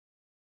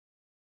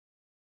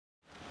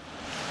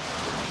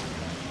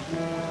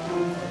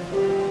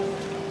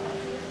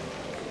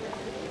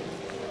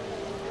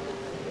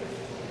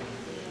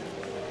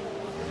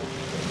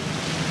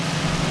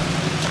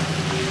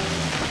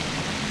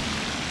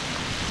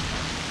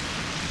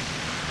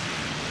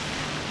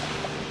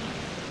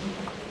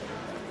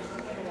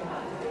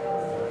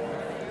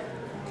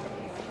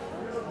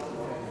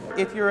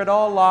if you're at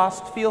all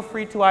lost, feel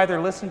free to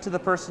either listen to the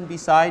person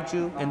beside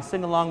you and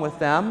sing along with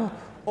them,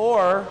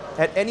 or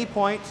at any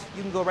point,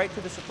 you can go right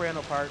to the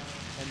soprano part.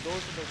 And those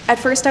are the... At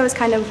first I was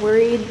kind of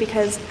worried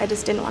because I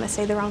just didn't want to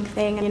say the wrong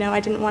thing. You know, I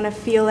didn't want to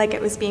feel like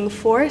it was being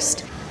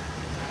forced.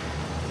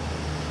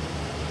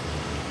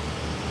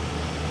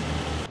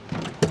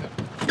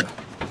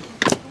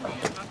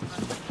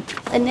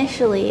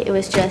 Initially, it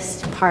was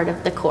just part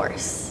of the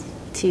course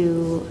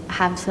to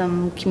have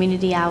some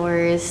community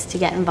hours, to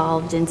get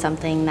involved in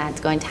something that's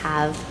going to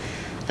have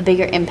a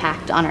bigger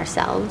impact on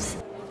ourselves.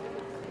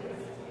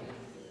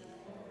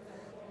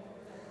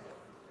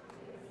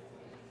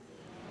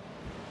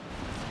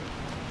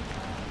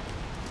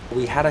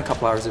 We had a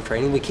couple hours of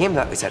training. We came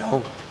back, we said, oh,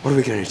 what are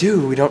we going to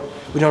do? We don't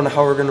know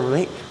how we're going to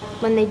relate.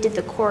 When they did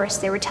the course,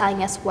 they were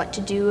telling us what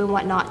to do and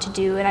what not to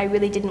do, and I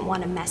really didn't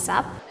want to mess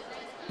up.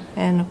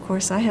 And of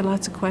course I had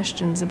lots of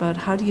questions about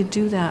how do you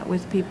do that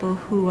with people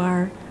who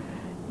are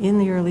in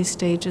the early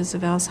stages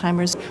of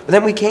Alzheimer's. But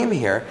then we came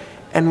here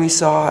and we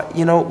saw,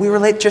 you know, we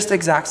relate just the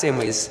exact same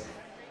ways.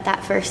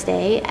 That first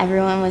day,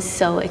 everyone was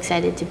so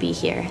excited to be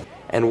here.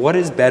 And what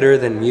is better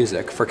than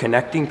music for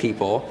connecting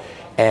people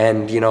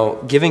and, you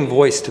know, giving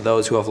voice to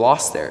those who have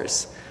lost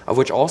theirs, of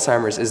which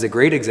Alzheimer's is a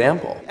great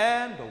example.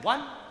 And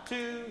 1,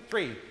 2,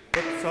 3.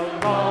 It's a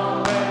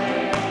long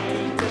way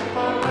to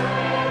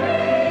Tipperary.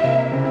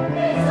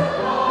 It's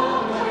a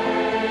long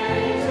way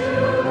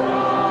to go.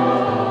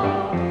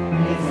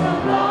 It's a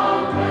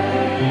long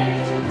way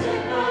to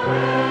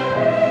Tipperary,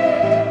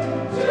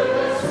 to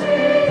the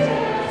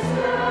sweetest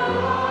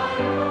girl I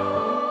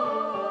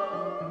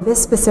know. This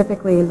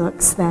specifically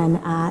looks then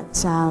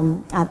at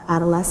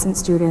adolescent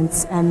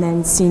students and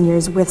then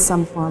seniors with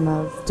some form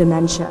of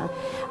dementia,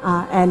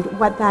 and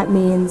what that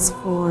means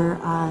for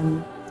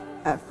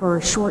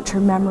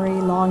short-term memory,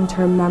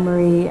 long-term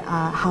memory,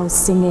 how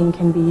singing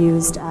can be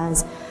used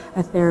as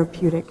a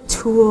therapeutic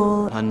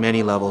tool. On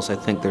many levels, I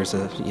think there's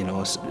a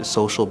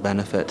social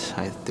benefit.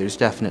 There's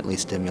definitely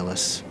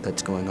stimulus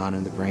that's going on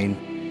in the brain.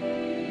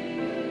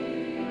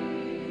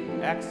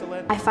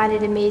 Excellent. I find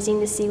it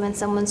amazing to see when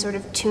someone's sort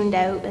of tuned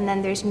out and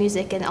then there's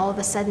music and all of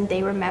a sudden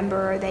they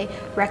remember or they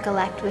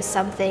recollect with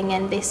something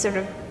and they sort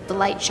of, the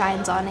light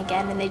shines on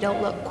again and they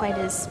don't look quite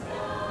as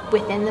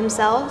within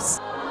themselves.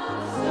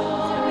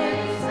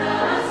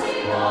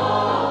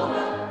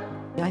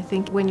 I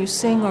think when you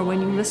sing or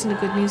when you listen to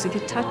good music,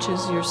 it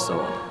touches your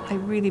soul. I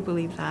really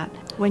believe that.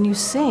 When you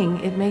sing,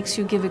 it makes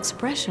you give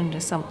expression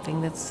to something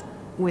that's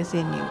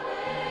within you.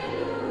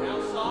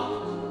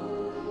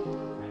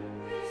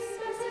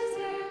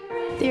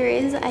 There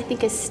is, I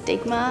think, a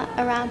stigma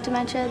around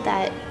dementia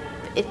that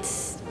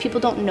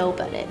people don't know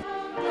about it.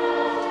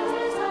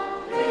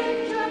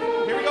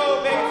 Here we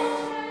go, bass.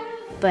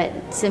 But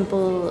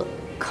simple,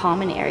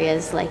 common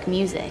areas like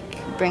music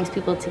brings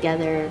people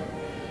together,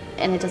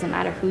 and it doesn't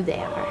matter who they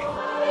are.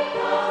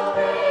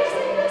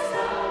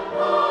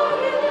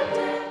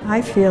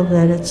 I feel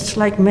that it's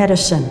like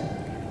medicine.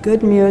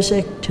 Good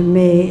music, to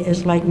me,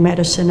 is like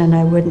medicine, and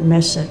I wouldn't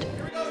miss it.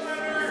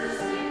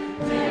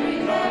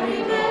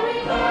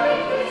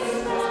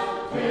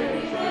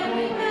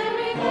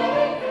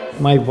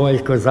 My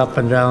voice goes up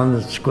and down,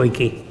 it's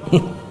squeaky.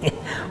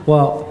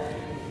 Well,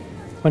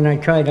 when I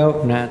tried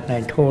out in that,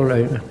 they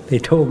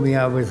told me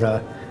I was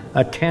a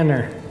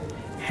tenor.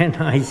 And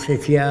I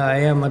said, yeah, I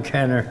am a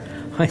tenor.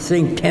 I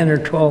sing 10 or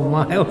 12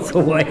 miles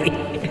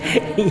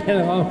away, you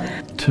know.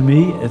 To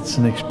me, it's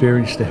an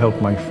experience to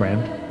help my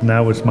friend.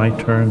 Now it's my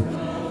turn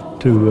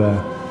to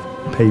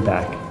pay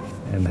back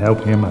and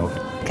help him out.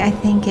 I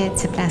think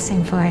it's a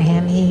blessing for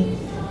him.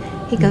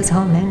 He goes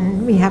home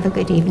and we have a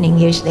good evening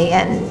usually,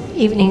 and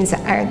evenings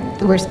are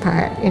the worst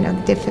part, you know,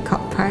 the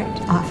difficult part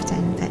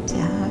often, but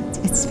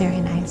it's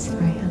very nice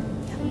for him.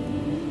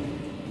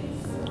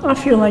 I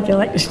feel like I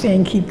like to stay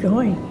and keep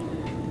going.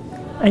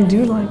 I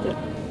do like it,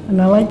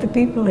 and I like the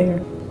people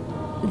here.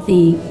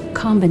 The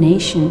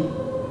combination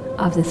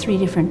of the three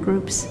different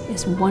groups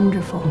is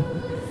wonderful,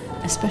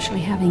 especially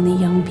having the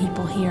young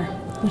people here.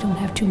 We don't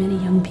have too many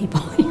young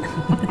people here.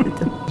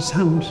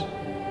 Sounds,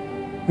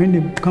 when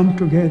they come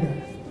together,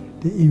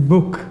 they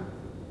evoke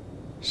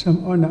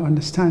some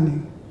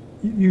understanding.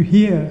 You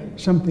hear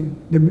something,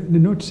 the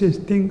note says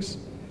things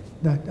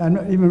that are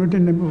not even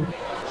written in the book.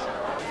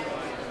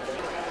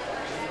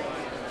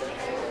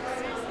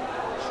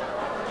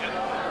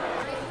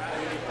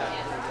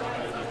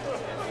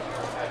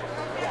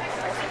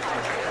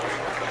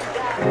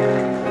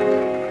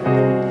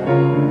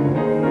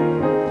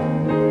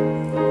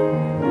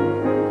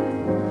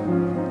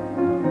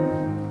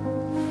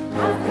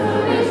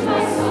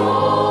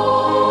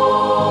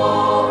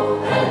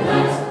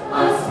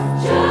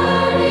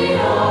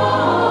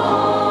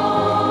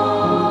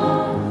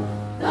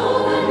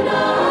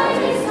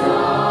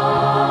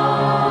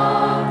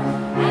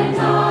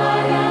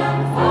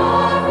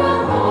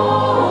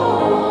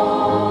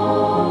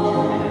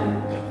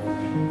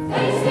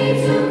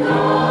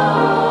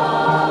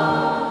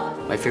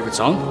 Favorite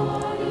song?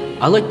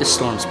 I like The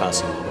Storm's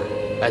Passing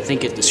Over. I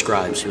think it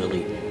describes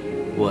really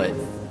what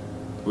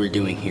we're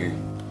doing here.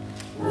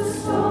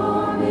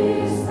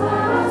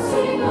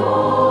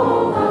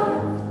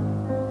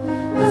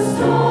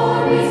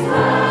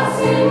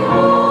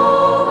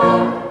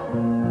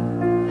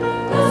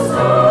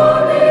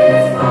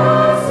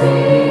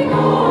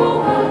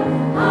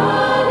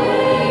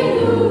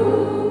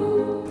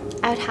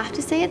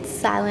 It's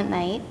Silent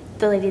Night.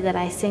 The lady that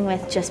I sing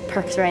with just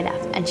perks right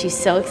up and she's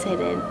so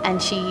excited,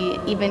 and she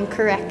even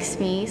corrects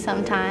me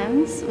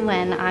sometimes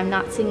when I'm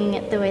not singing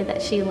it the way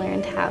that she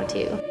learned how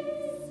to.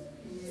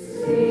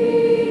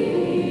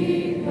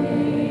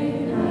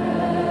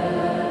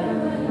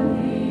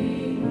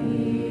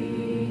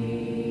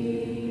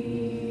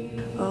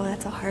 Oh,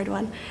 that's a hard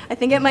one. I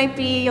think it might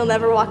be You'll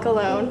Never Walk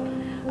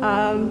Alone.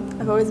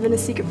 I've always been a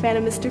secret fan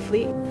of Mr.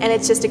 Fleet, and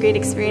it's just a great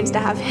experience to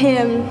have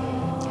him,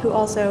 who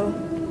also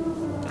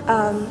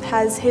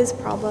has his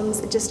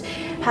problems, just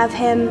have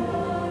him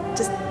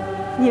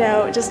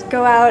just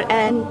go out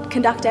and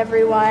conduct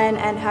everyone,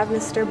 and have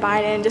Mr.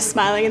 Bynum just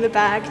smiling in the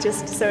back,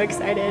 just so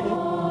excited.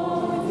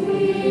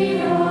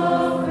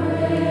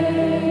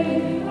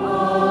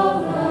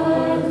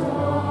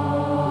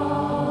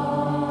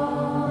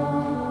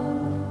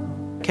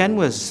 Ken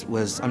was,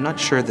 I'm not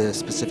sure the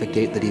specific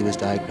date that he was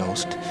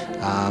diagnosed,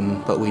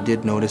 but we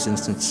did notice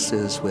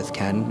instances with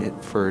Ken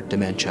for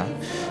dementia,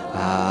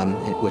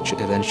 which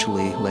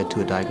eventually led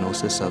to a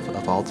diagnosis of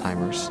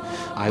Alzheimer's.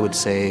 I would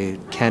say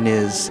Ken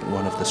is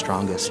one of the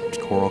strongest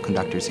choral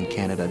conductors in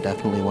Canada,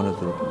 definitely one of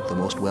the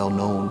most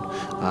well-known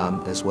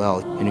as well.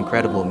 An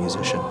incredible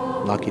musician,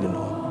 lucky to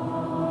know him.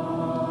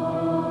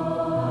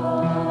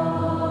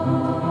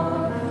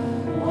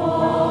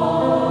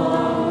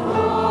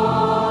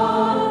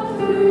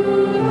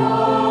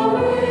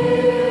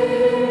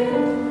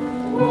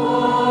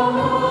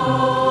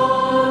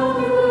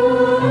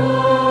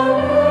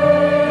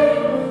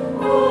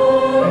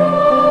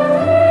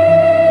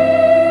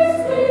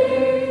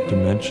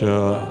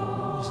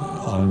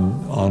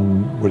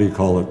 On what do you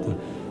call it?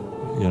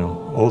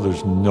 Oh,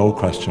 there's no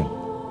question.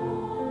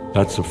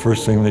 That's the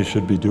first thing they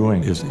should be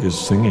doing is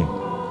singing.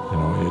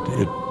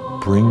 It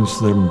brings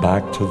them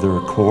back to their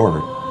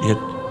core. It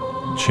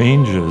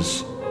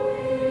changes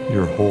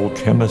your whole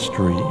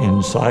chemistry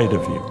inside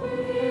of you.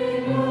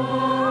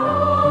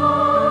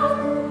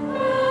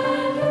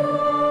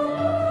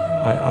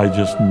 I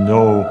just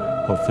know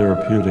how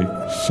therapeutic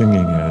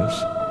singing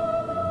is.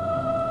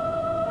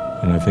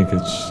 And I think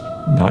it's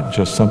not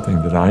just something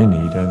that I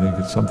need, I think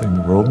it's something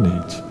the world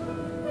needs.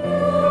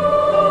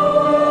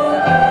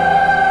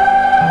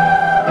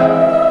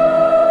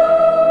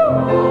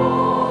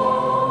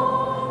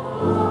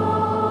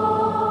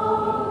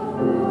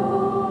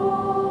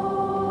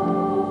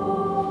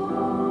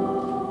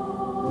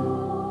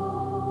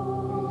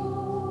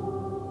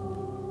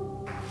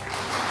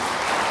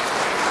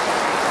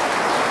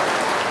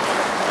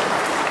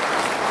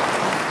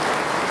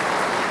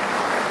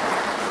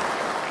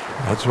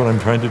 That's what I'm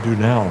trying to do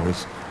now,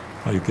 is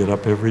I get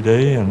up every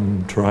day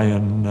and try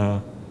and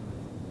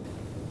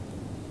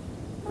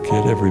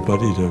get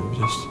everybody to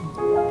just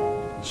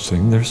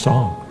sing their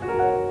song.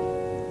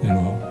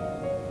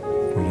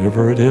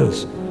 Whatever it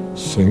is,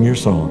 sing your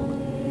song.